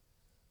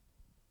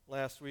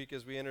Last week,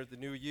 as we entered the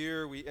new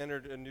year, we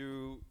entered a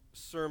new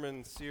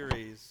sermon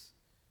series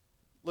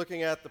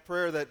looking at the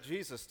prayer that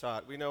Jesus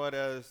taught. We know it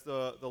as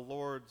the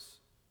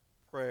Lord's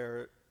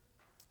Prayer.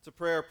 It's a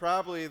prayer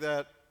probably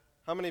that,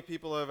 how many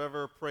people have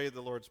ever prayed the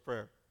Lord's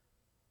Prayer?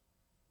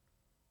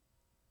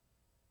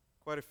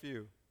 Quite a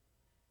few.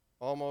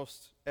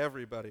 Almost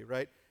everybody,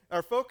 right?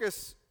 Our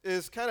focus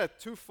is kind of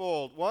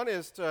twofold. One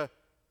is to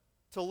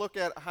look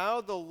at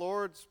how the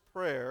Lord's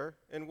Prayer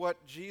and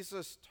what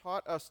Jesus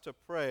taught us to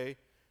pray,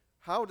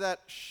 how that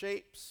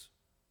shapes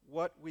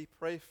what we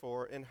pray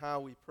for and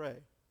how we pray.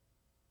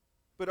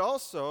 But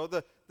also,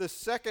 the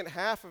second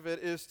half of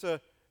it is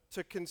to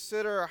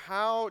consider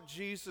how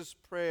Jesus'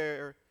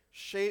 prayer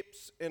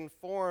shapes and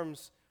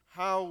forms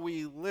how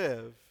we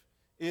live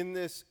in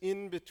this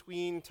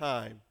in-between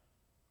time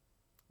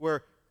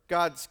where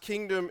God's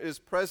kingdom is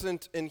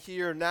present and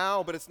here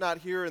now, but it's not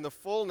here in the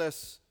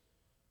fullness,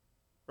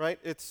 right?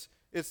 It's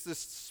this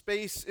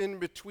space in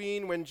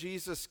between when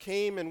Jesus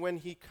came and when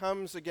he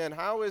comes again.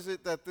 How is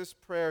it that this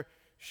prayer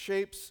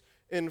shapes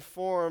and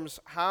forms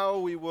how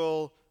we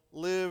will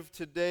live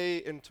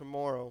today and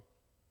tomorrow?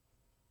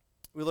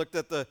 We looked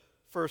at the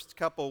first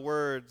couple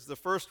words. The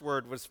first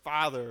word was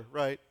Father,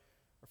 right?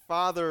 Our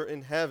Father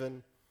in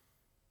heaven.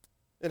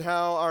 And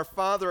how our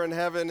Father in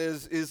heaven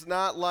is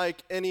not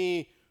like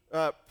any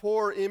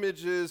poor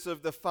images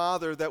of the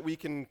Father that we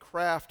can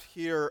craft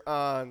here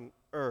on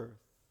earth.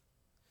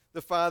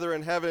 The Father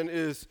in heaven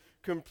is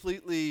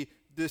completely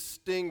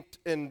distinct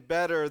and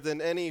better than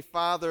any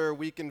Father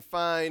we can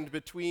find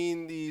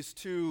between these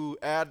two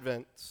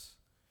advents.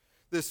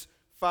 This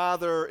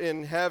Father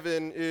in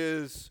heaven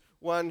is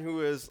one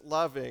who is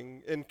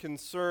loving and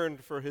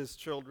concerned for his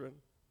children.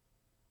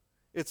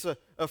 It's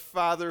a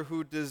Father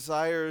who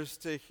desires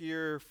to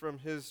hear from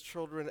his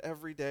children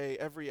every day,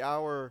 every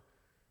hour,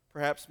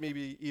 perhaps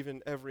maybe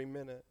even every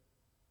minute.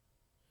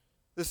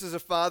 This is a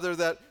Father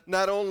that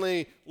not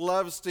only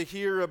loves to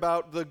hear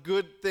about the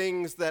good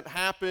things that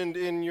happened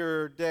in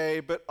your day,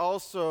 but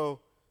also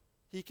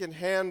he can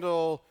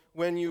handle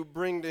when you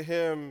bring to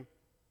him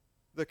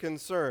the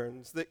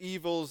concerns, the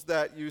evils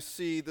that you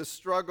see, the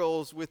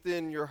struggles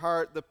within your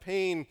heart, the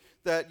pain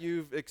that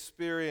you've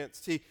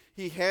experienced.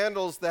 He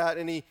handles that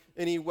and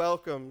he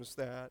welcomes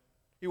that.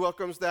 He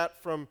welcomes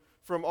that from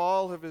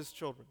all of his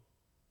children.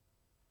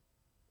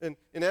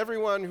 And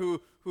everyone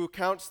who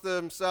counts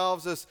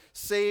themselves as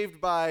saved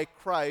by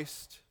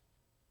Christ,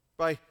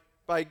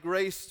 by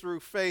grace through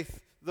faith,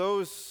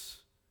 those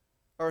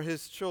are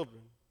his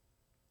children,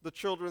 the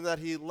children that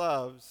he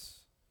loves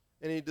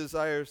and he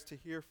desires to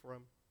hear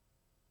from.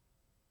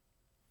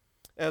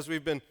 As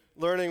we've been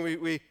learning,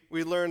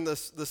 we learned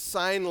the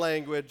sign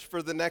language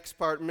for the next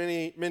part.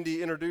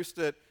 Mindy introduced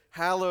it.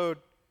 Hallowed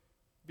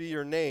be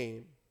your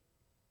name.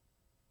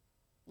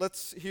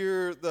 Let's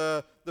hear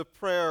the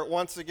prayer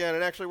once again.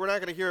 And actually, we're not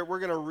going to hear it. We're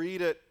going to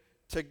read it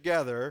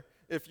together.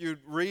 If you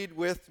read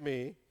with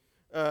me,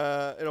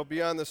 it'll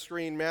be on the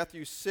screen.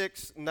 Matthew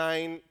 6,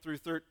 9 through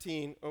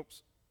 13.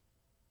 Oops.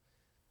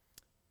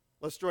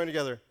 Let's join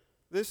together.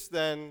 This,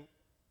 then,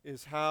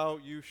 is how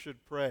you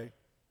should pray.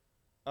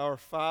 Our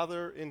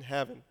Father in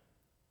heaven,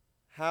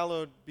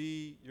 hallowed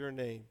be your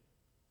name.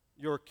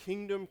 Your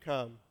kingdom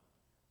come.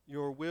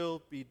 Your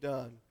will be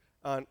done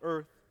on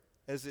earth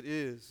as it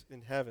is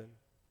in heaven.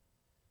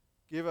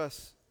 Give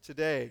us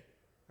today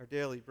our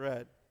daily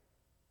bread,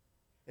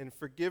 and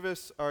forgive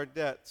us our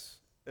debts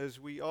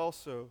as we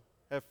also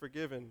have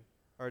forgiven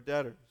our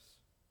debtors.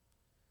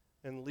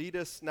 And lead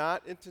us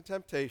not into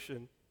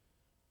temptation,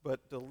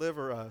 but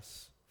deliver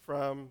us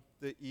from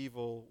the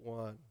evil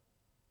one.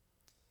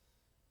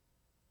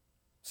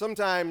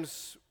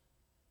 Sometimes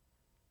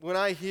when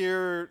I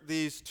hear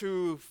these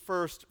two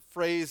first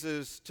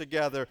phrases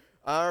together,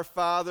 our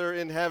Father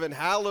in heaven,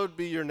 hallowed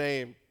be your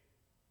name,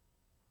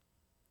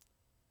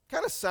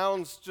 kind of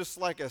sounds just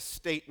like a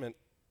statement,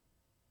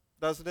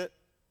 doesn't it?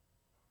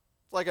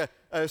 It's like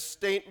a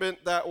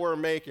statement that we're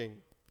making.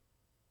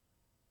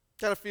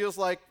 Kind of feels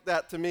like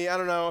that to me. I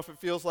don't know if it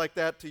feels like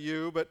that to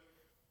you, but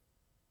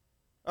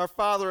our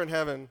Father in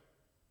heaven,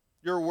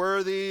 you're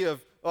worthy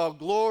of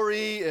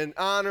glory and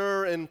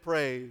honor and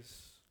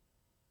praise.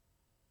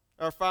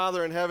 Our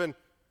Father in heaven,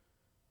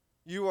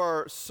 you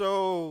are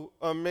so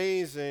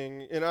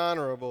amazing and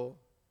honorable.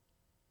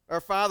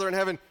 Our Father in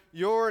heaven,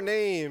 your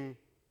name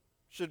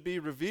should be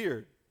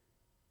revered.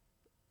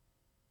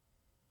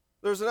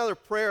 There's another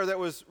prayer that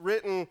was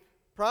written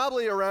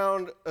probably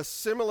around a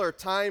similar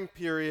time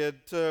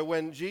period to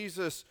when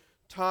Jesus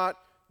taught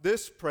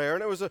this prayer,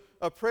 and it was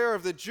a prayer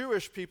of the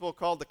Jewish people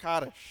called the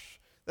Kaddish.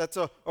 That's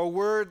a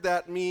word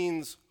that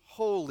means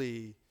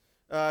holy.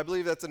 I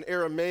believe that's an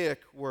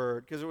Aramaic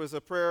word because it was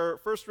a prayer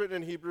first written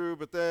in Hebrew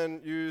but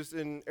then used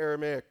in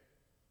Aramaic.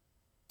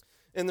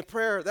 And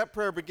that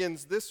prayer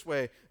begins this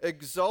way: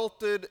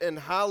 exalted and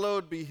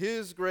hallowed be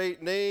his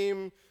great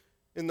name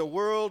in the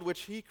world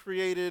which he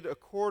created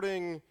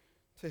according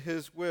to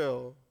his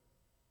will.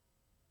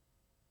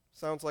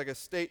 Sounds like a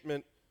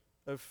statement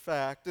of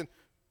fact.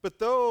 But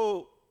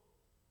though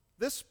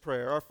this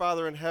prayer, Our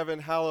Father in heaven,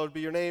 hallowed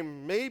be your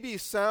name, maybe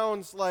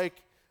sounds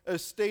like a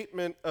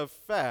statement of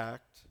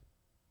fact.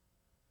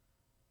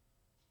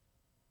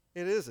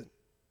 It isn't.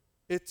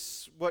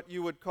 It's what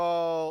you would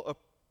call a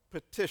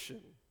petition.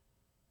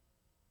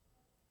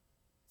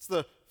 It's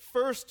the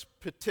first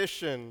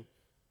petition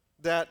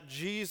that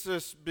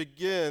Jesus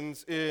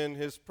begins in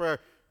his prayer.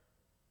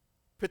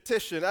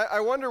 Petition. I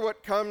wonder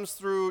what comes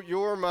through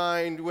your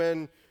mind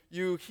when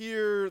you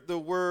hear the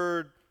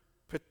word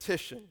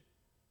petition.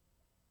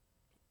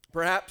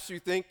 Perhaps you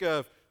think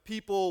of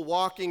people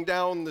walking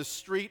down the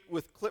street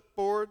with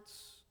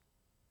clipboards.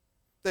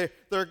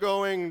 They're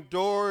going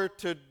door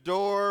to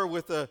door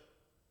with a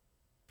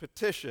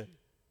petition,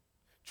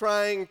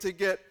 trying to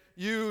get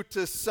you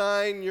to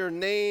sign your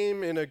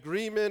name in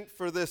agreement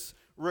for this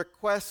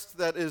request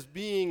that is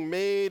being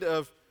made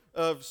of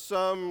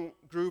some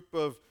group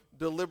of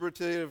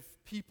deliberative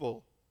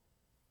people.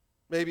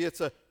 Maybe it's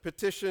a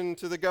petition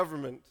to the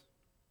government.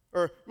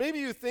 Or maybe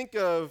you think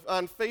of,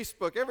 on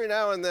Facebook, every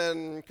now and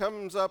then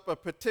comes up a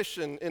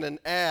petition in an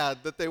ad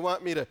that they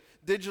want me to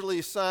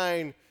digitally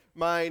sign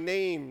my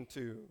name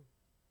to.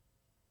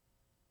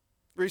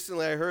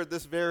 Recently I heard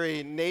this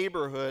very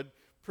neighborhood,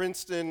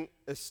 Princeton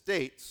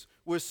Estates,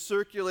 was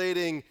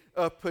circulating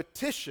a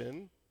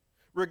petition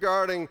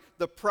regarding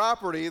the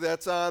property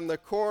that's on the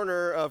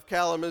corner of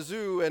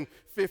Kalamazoo and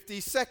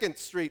 52nd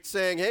Street,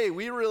 saying, hey,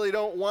 we really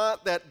don't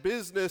want that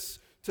business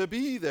to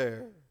be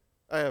there.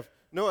 I have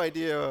no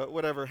idea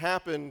whatever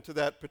happened to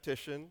that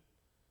petition.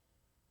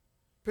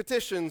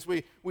 Petitions,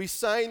 we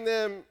sign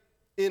them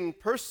in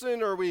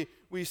person or we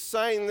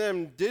sign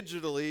them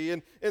digitally,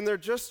 and they're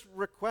just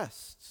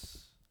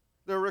requests.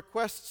 They're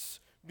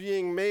requests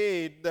being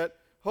made that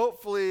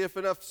hopefully if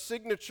enough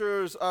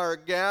signatures are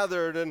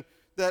gathered and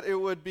that it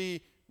would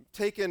be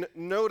taken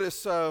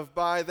notice of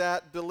by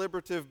that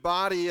deliberative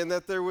body and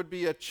that there would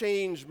be a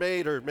change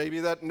made, or maybe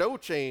that no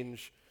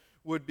change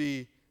would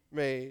be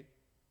made.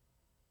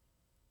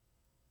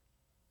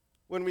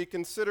 When we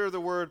consider the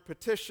word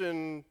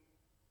petition,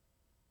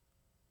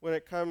 when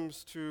it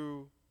comes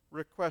to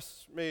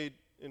requests made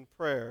in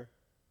prayer,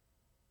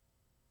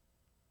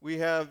 we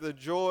have the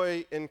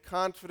joy and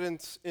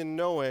confidence in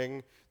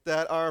knowing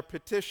that our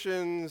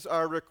petitions,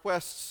 our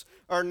requests,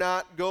 are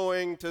not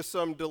going to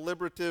some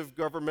deliberative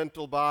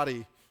governmental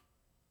body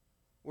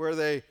where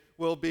they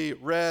will be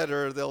read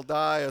or they'll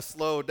die a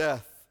slow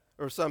death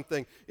or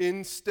something.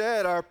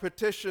 Instead, our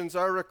petitions,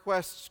 our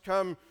requests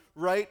come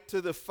right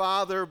to the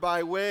Father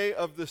by way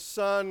of the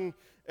Son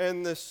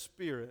and the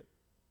Spirit.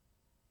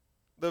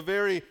 The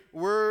very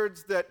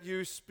words that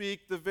you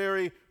speak, the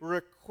very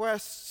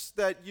requests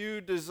that you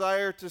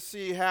desire to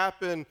see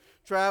happen,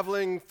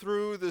 traveling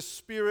through the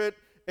Spirit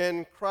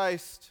and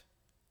Christ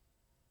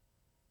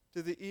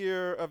to the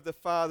ear of the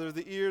Father,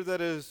 the ear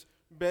that is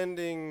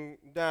bending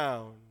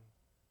down,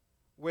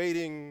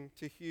 waiting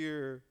to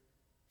hear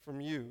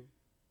from you.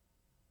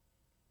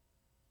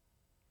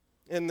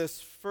 And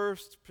this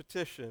first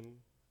petition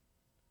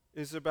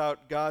is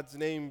about God's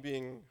name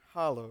being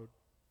hallowed.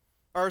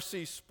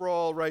 R.C.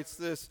 Sproul writes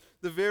this: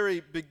 the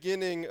very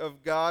beginning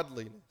of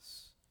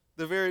godliness,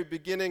 the very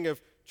beginning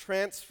of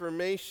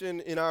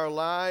transformation in our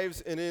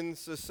lives and in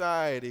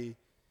society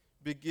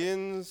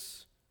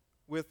begins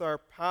with our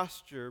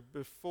posture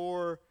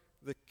before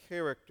the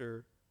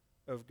character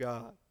of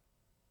God.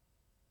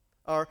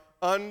 Our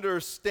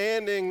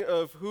understanding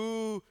of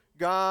who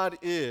God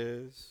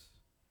is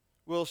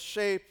will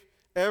shape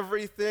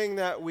everything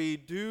that we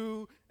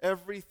do,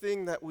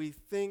 everything that we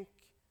think,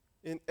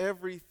 and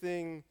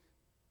everything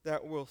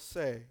that we'll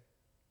say.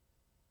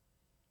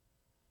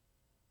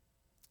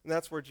 And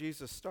that's where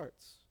Jesus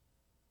starts.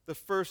 The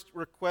first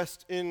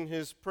request in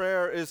his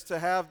prayer is to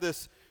have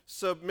this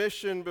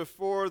submission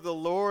before the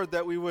Lord,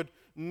 that we would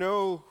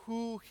know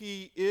who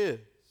he is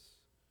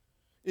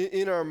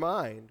in our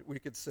mind, we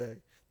could say,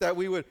 that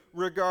we would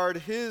regard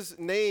his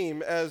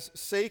name as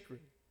sacred.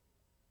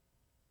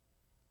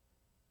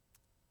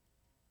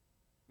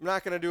 I'm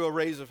not going to do a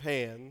raise of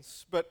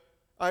hands, but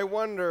I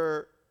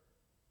wonder,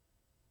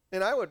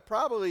 and I would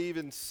probably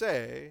even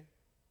say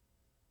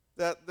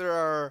that there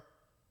are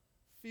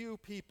few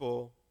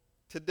people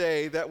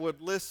today that would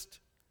list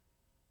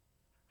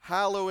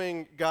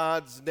hallowing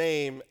God's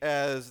name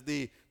as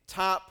the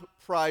top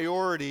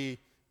priority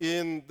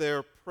in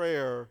their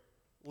prayer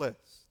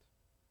list.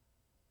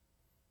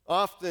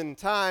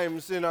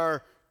 Oftentimes in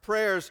our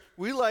prayers,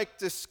 we like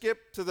to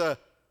skip to the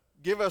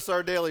give us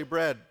our daily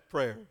bread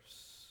prayers,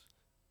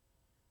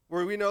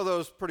 where we know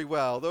those pretty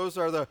well. Those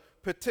are the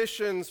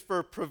petitions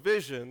for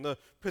provision, the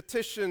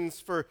petitions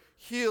for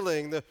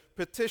healing, the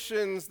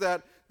petitions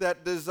that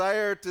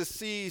desire to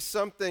see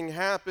something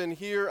happen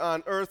here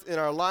on earth in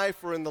our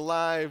life or in the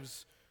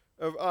lives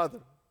of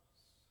others.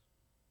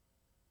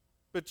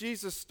 But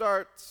Jesus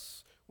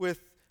starts with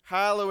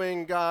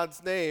hallowing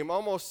God's name,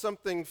 almost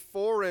something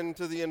foreign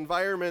to the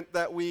environment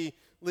that we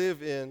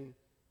live in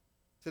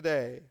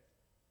today.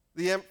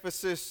 The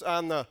emphasis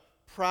on the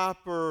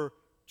proper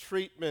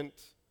treatment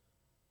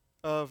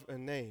of a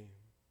name.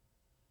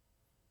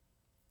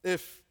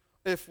 If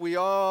if we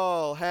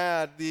all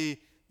had the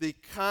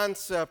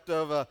concept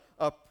of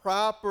a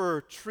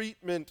proper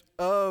treatment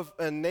of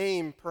a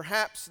name,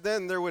 perhaps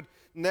then there would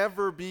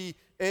never be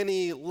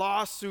any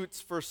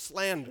lawsuits for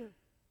slander,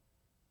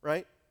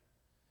 right?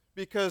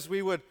 Because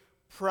we would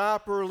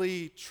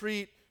properly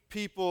treat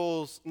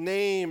people's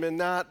name and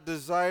not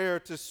desire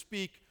to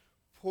speak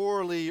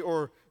poorly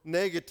or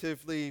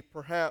negatively,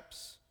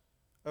 perhaps,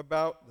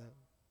 about them.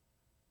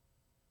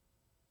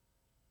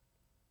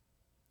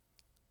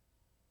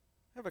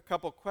 I have a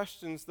couple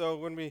questions, though,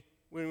 when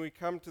we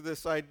come to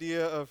this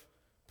idea of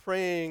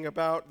praying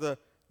about the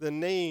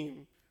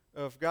name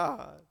of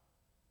God.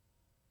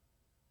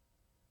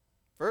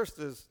 First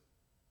is,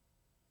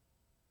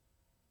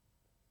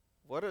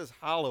 what is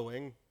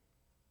hallowing?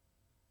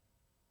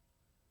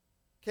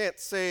 Can't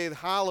say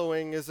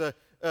hallowing is a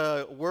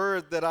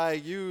word that I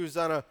use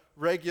on a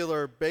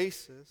regular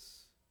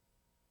basis.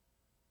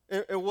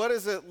 And what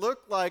does it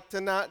look like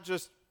to not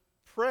just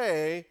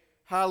pray,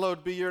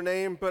 hallowed be your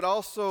name, but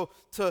also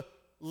to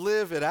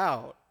live it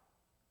out?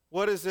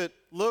 What does it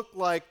look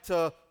like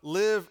to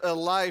live a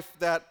life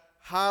that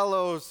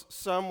hallows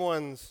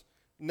someone's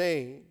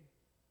name?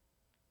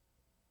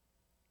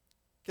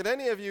 Can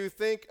any of you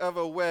think of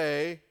a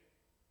way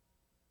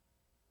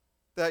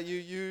that you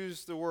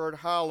use the word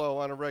hallow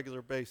on a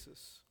regular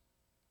basis?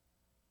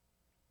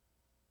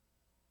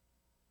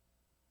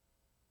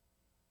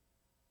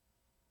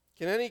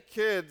 Can any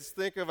kids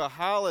think of a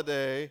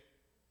holiday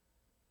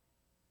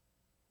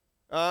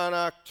on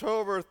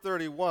October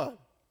 31?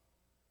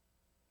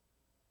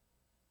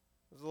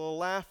 There's a little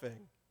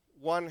laughing.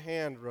 One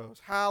hand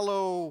rose.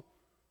 Halloween.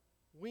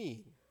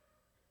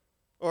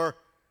 Or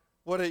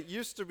what it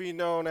used to be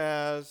known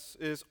as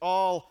is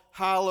All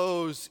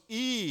Hallows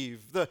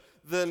Eve,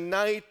 the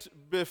night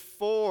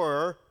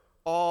before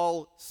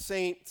All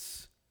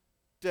Saints'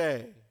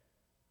 Day.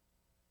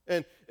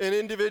 And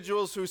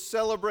individuals who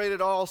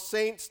celebrated All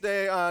Saints'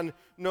 Day on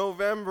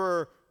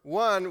November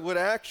 1 would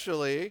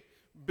actually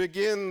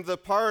begin the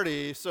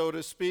party, so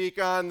to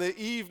speak, on the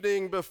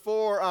evening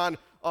before, on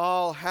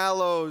All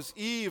Hallows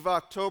Eve,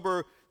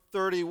 October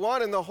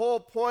 31. And the whole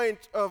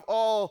point of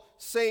All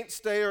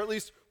Saints' Day, or at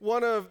least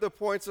one of the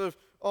points of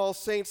All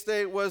Saints'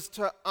 Day, was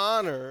to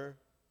honor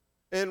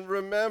and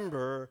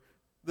remember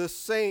the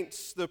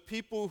saints, the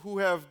people who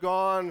have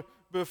gone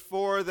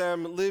before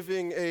them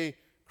living a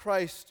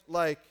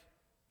Christ-like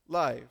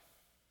life.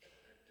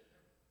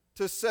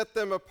 To set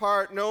them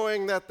apart,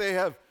 knowing that they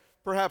have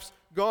perhaps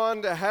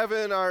gone to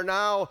heaven, are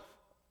now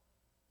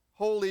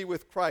holy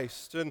with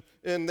Christ, and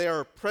they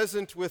are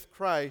present with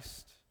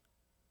Christ.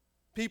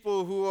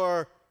 People who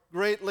are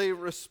greatly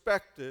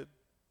respected.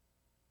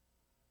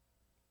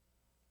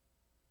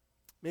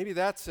 Maybe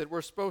that's it.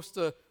 We're supposed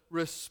to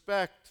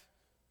respect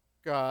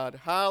God,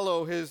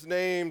 hallow His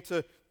name,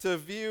 to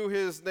view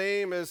His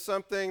name as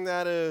something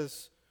that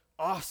is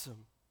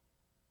awesome,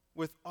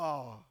 with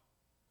awe.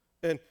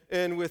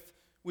 And with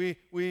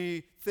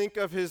we think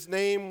of His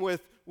name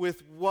with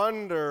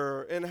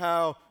wonder and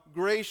how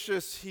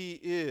gracious He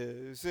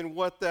is and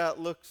what that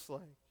looks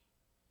like.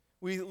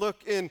 We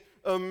look in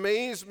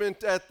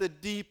amazement at the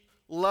deep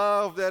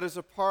love that is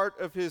a part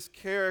of His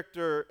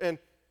character and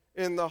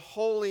in the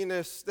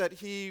holiness that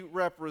He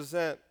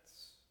represents.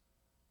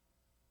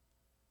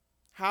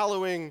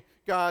 Hallowing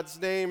God's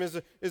name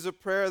is a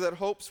prayer that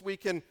hopes we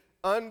can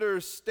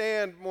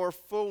understand more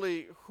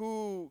fully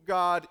who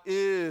God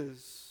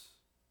is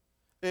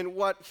and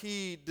what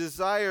He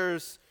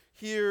desires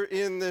here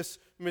in this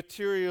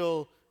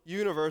material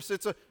universe.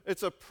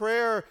 It's a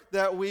prayer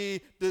that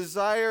we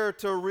desire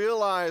to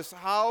realize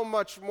how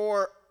much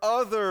more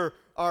other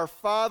our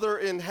Father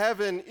in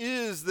heaven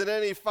is than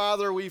any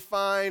father we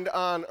find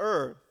on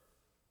earth.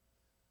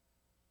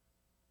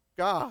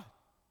 God.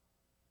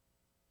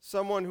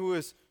 Someone who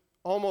is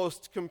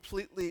almost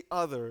completely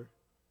other.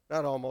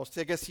 Not almost,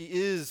 I guess He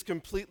is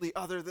completely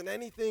other than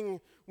anything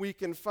we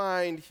can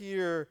find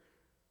here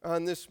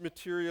on this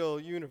material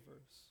universe.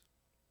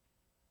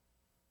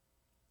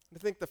 I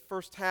think the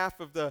first half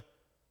of the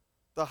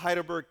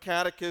Heidelberg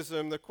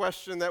Catechism, the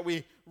question that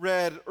we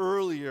read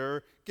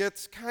earlier,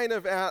 gets kind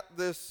of at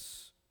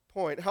this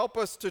point. Help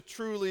us to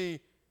truly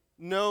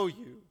know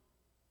You,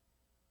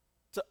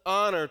 to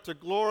honor, to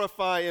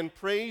glorify, and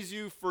praise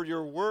You for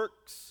Your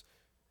works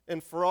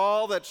and for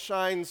all that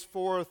shines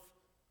forth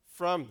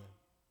from them.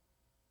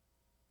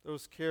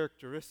 Those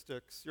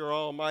characteristics, Your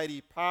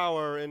almighty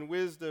power and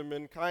wisdom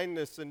and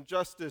kindness and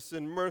justice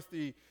and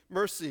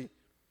mercy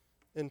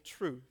and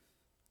truth.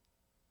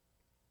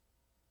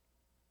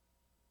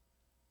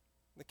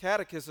 The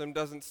Catechism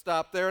doesn't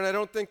stop there, and I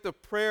don't think the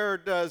prayer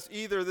does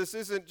either. This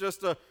isn't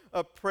just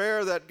a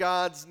prayer that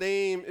God's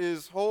name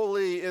is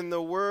holy in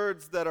the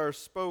words that are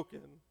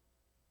spoken.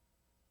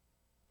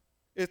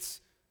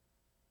 It's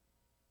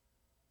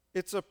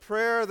a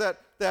prayer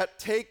that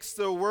takes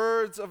the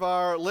words of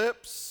our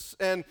lips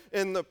and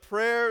the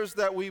prayers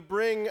that we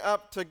bring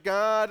up to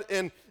God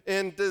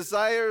and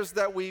desires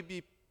that we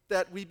be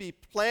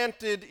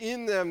planted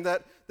in them,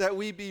 that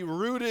we be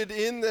rooted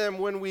in them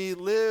when we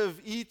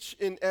live each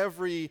and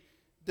every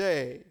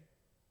day.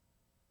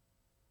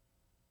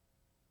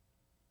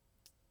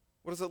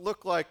 What does it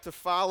look like to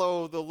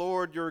follow the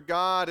Lord your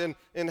God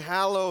and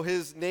hallow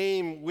his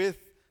name with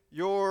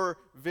your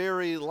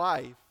very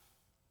life?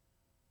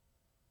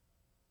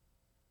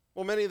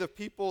 Well, many of the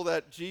people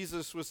that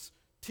Jesus was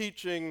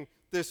teaching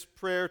this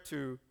prayer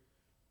to,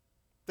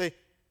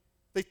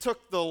 they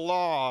took the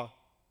law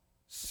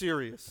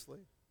seriously.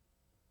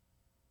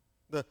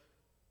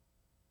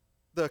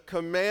 The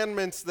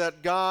commandments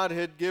that God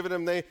had given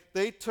them,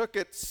 they took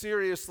it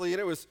seriously, and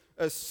it was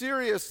a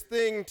serious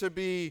thing to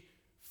be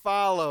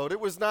followed. It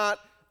was not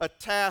a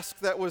task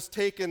that was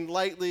taken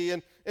lightly,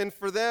 and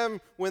for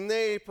them, when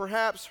they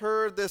perhaps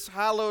heard this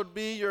hallowed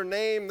be your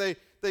name,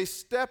 they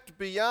stepped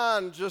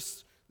beyond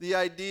just the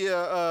idea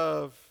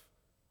of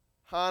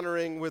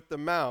honoring with the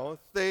mouth.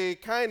 They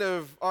kind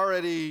of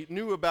already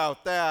knew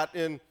about that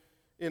in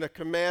a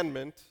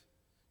commandment.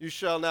 You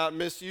shall not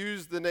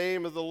misuse the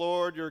name of the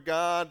Lord your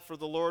God, for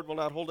the Lord will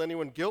not hold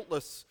anyone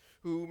guiltless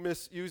who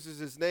misuses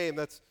his name.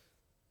 That's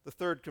the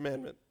third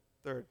commandment.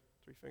 Third,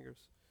 three fingers.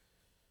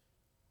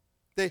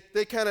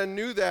 They kind of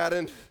knew that,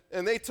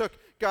 and they took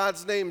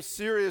God's name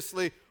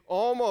seriously,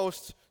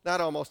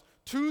 not almost,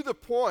 to the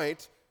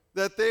point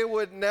that they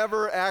would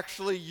never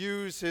actually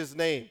use his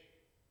name.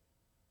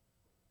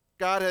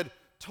 God had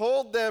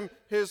told them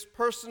his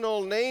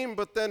personal name,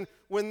 but then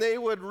when they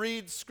would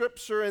read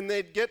Scripture and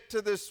they'd get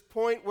to this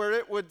point where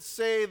it would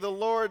say the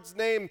Lord's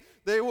name,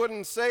 they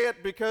wouldn't say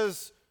it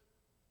because,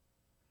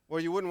 well,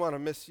 you wouldn't want to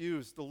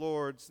misuse the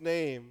Lord's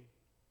name.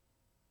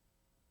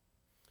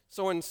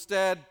 So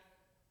instead,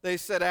 they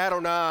said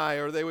Adonai,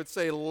 or they would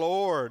say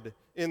Lord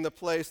in the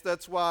place.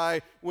 That's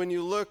why when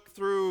you look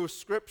through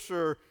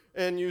Scripture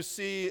and you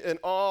see an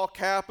all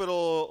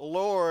capital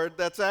Lord,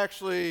 that's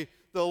actually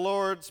the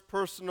Lord's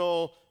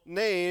personal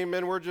name,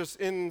 and we're just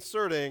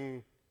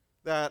inserting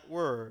that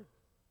word.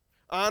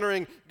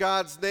 Honoring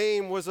God's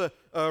name was a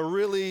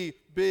really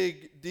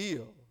big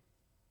deal.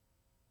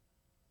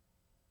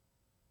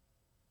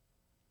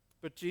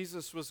 But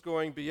Jesus was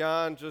going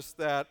beyond just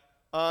that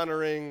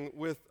honoring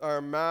with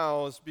our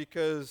mouths,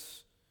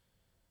 because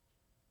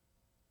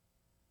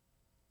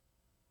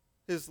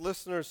his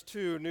listeners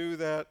too knew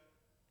that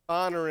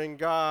honoring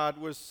God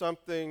was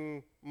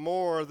something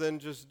more than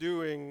just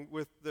doing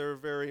with their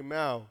very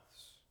mouths.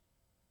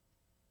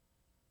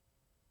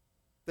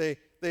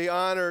 They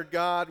honored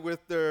God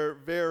with their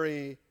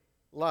very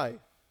life.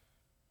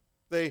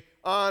 They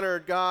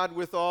honored God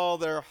with all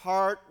their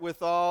heart,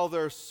 with all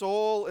their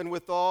soul, and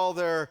with all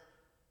their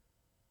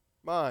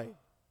mind,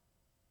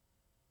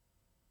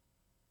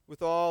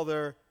 with all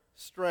their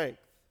strength,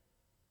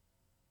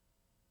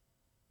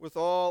 with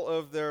all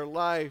of their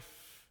life.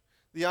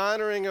 The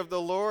honoring of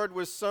the Lord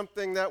was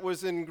something that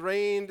was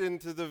ingrained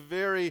into the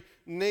very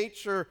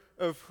nature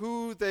of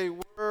who they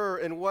were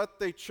and what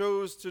they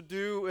chose to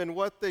do and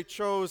what they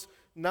chose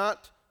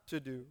not to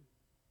do.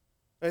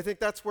 And I think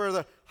that's where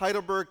the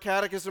Heidelberg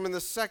Catechism in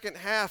the second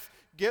half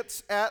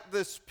gets at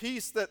this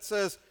piece that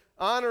says,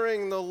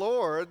 honoring the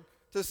Lord,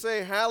 to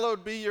say,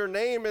 hallowed be your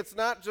name, it's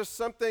not just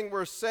something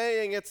we're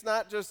saying, it's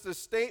not just a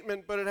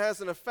statement, but it has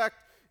an effect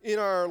in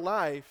our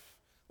life.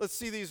 Let's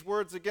see these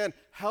words again.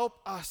 Help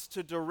us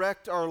to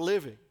direct our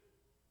living,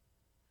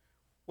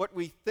 what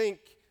we think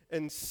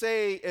and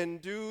say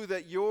and do,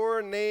 that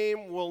your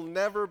name will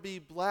never be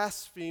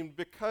blasphemed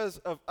because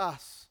of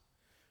us,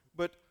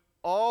 but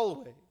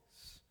always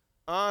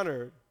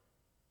honored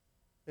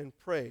and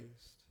praised.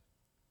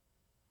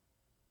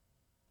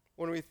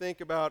 When we think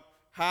about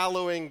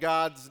hallowing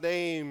God's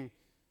name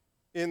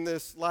in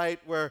this light,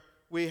 where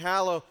we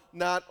hallow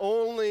not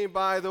only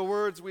by the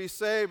words we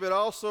say, but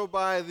also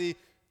by the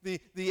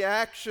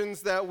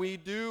actions that we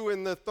do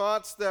and the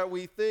thoughts that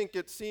we think,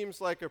 it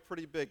seems like a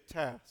pretty big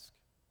task.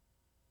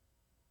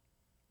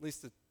 At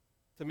least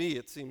to me,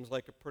 it seems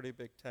like a pretty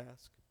big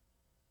task.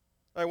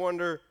 I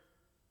wonder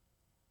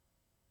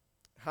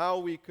how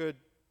we could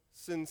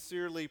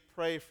sincerely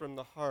pray from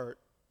the heart,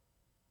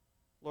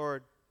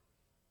 Lord,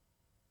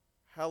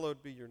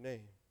 hallowed be your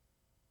name.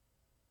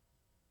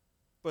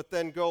 But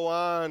then go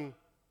on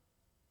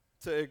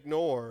to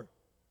ignore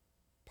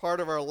part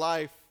of our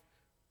life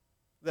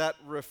that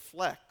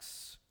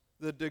reflects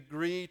the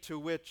degree to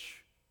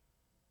which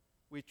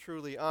we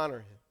truly honor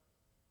him.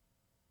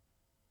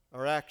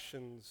 Our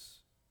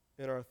actions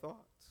and our thoughts.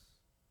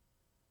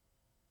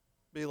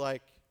 Be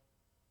like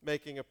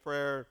making a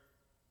prayer,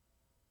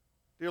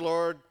 dear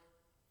Lord,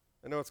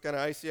 I know it's kind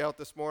of icy out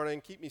this morning.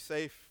 Keep me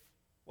safe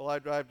while I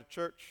drive to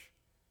church.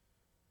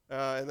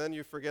 And then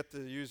you forget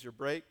to use your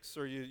brakes,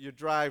 or you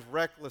drive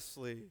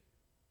recklessly.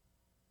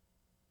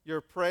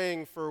 You're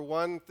praying for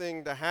one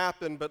thing to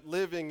happen, but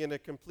living in a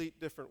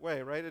complete different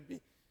way, right? It'd be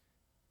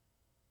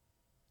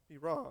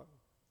wrong.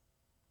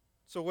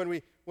 So when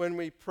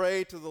we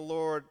pray to the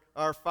Lord,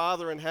 our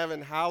Father in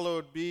heaven,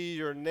 hallowed be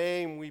your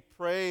name, we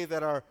pray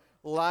that our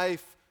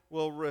life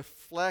will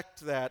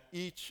reflect that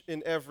each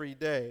and every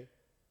day.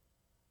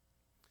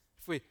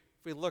 If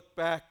we look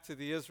back to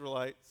the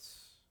Israelites,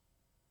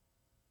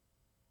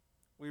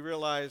 we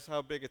realize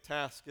how big a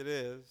task it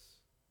is,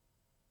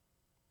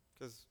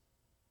 because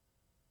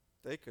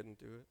they couldn't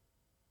do it.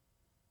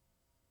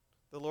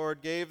 The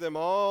Lord gave them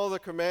all the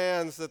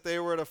commands that they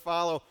were to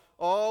follow,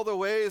 all the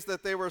ways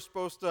that they were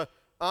supposed to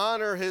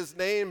honor his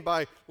name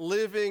by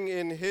living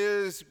in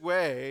his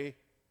way.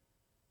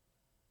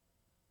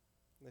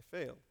 And they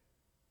failed.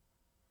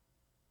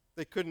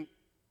 They couldn't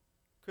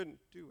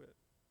do it.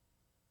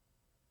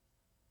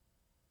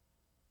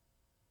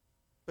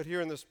 But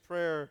here in this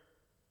prayer,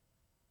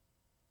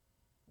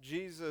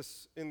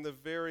 Jesus, in the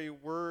very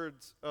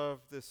words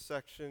of this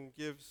section,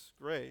 gives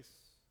grace.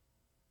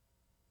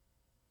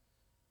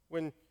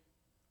 When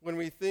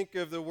we think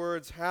of the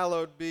words,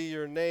 hallowed be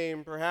your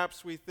name,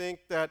 perhaps we think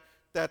that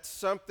that's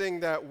something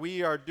that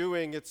we are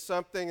doing. It's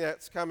something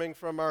that's coming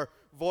from our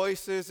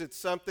voices. It's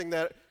something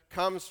that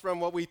comes from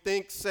what we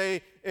think,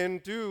 say,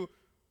 and do.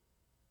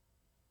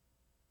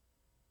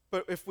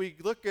 But if we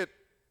look at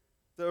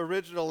the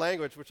original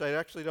language, which I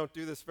actually don't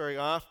do this very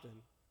often,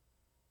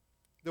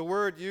 the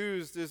word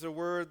used is a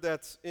word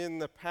that's in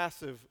the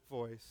passive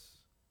voice,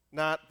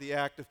 not the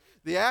active.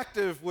 The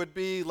active would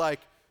be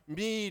like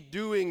me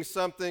doing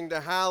something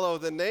to hallow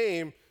the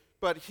name,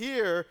 but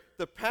here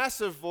the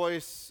passive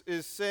voice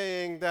is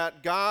saying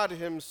that God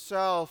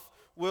himself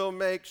will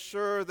make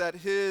sure that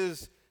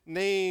his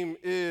name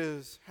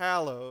is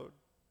hallowed,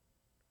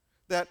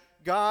 that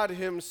God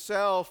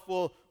himself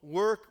will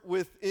work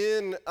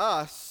within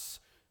us,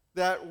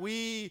 that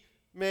we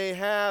may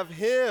have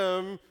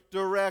him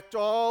direct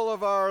all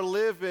of our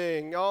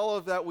living, all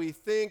of that we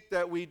think,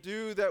 that we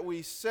do, that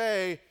we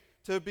say,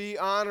 to be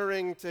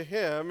honoring to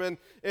him.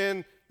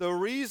 And the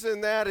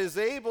reason that is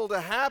able to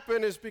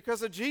happen is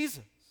because of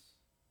Jesus.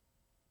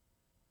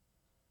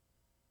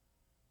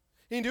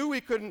 He knew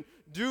we couldn't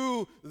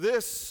do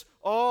this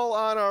all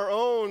on our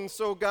own,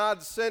 so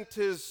God sent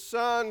his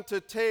Son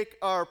to take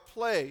our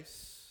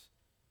place,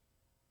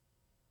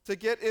 to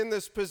get in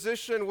this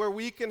position where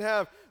we can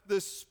have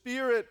the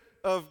Spirit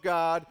of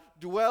God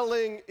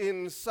dwelling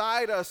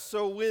inside us.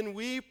 So when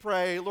we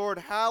pray, Lord,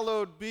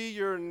 hallowed be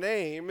your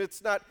name,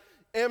 it's not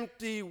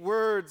empty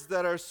words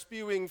that are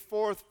spewing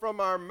forth from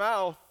our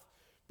mouth,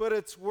 but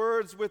it's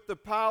words with the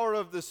power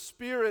of the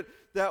Spirit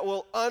that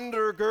will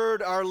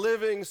undergird our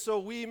living so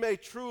we may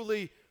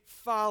truly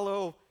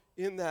follow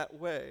in that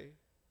way.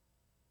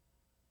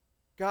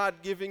 God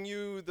giving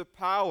you the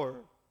power,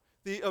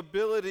 the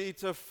ability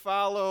to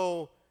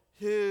follow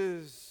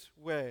his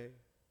way.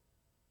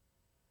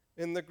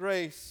 In the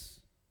grace,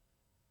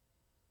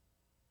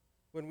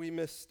 when we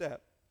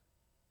misstep,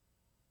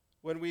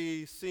 when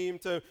we seem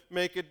to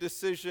make a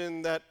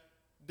decision that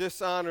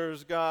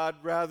dishonors God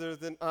rather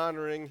than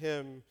honoring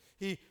him,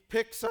 he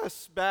picks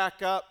us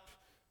back up,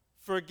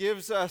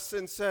 forgives us,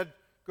 and said,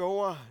 go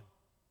on,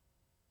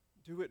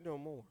 do it no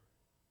more.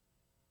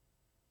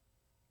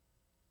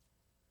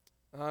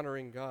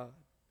 Honoring God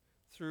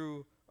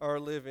through our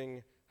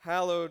living.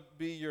 Hallowed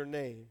be your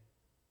name.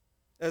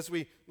 As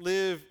we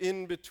live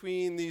in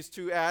between these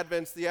two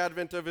advents, the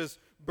advent of his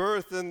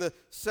birth and the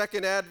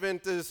second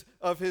advent is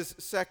of his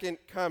second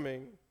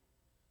coming,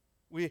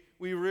 we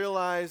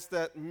realize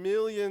that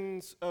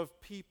millions of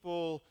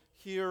people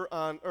here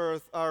on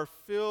earth are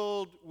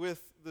filled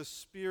with the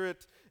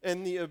Spirit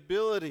and the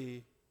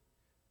ability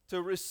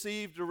to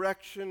receive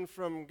direction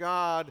from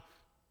God,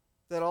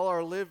 that all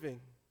our living,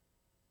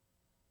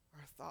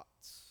 our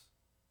thoughts,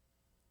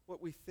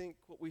 what we think,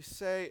 what we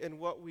say, and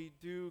what we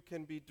do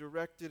can be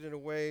directed in a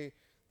way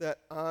that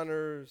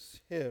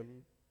honors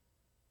him,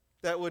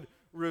 that would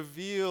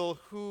reveal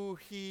who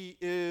he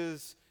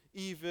is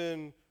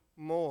even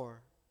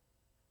more,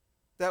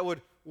 that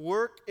would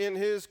work in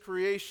his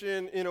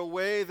creation in a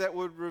way that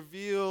would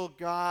reveal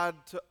God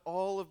to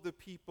all of the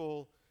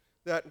people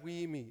that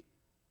we meet.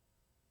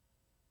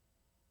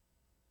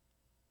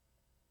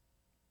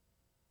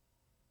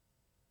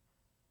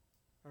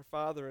 Our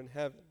Father in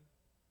heaven,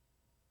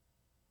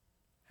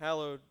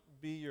 hallowed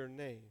be your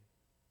name.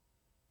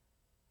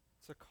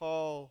 It's a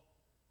call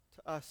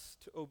to us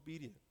to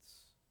obedience.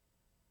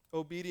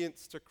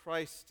 Obedience to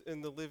Christ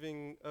in the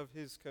living of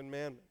his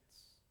commandments.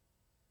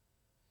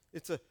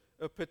 It's a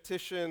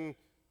petition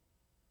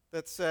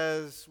that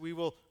says we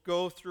will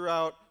go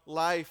throughout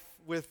life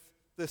with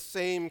the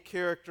same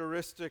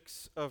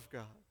characteristics of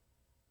God.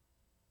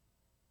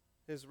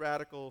 His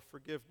radical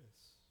forgiveness,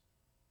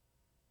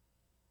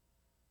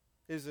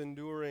 his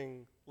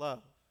enduring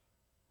love,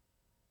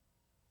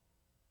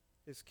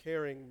 his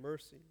caring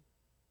mercy.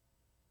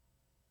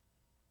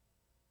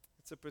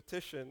 It's a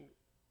petition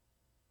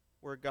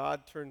where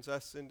God turns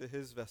us into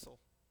his vessel,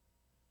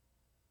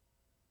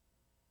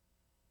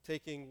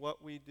 taking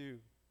what we do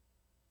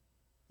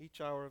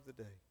each hour of the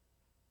day,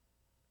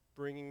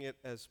 bringing it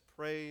as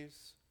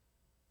praise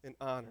and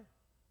honor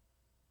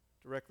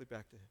directly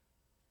back to him.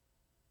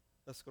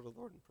 Let's go to the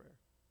Lord in prayer.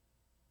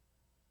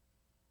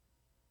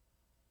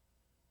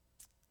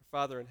 Our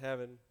Father in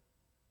heaven,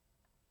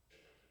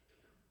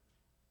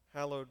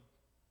 hallowed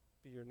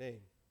be your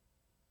name.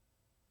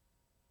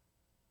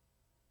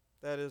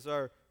 That is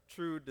our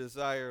true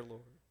desire,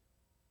 Lord.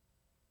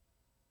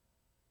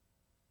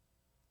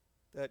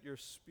 That your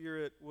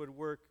Spirit would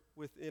work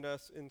within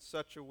us in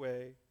such a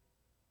way,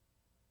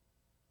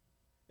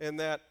 and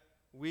that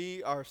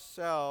we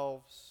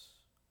ourselves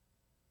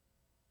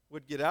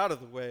would get out of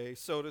the way,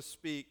 so to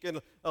speak,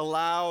 and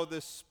allow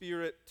the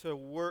Spirit to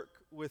work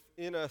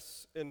within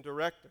us and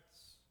direct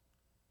us.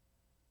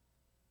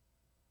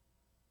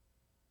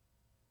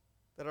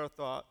 That our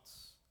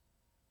thoughts,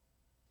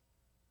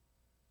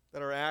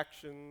 that our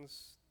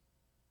actions,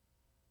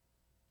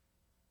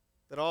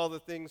 that all the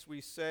things we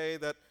say,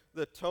 that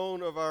the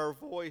tone of our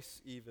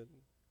voice even,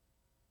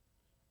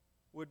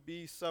 would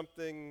be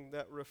something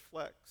that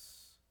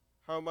reflects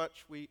how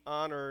much we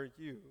honor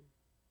you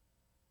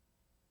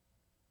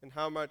and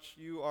how much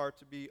you are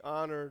to be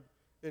honored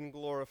and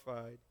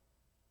glorified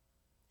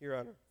here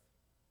on earth.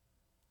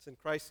 It's in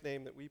Christ's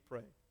name that we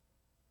pray.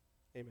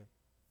 Amen.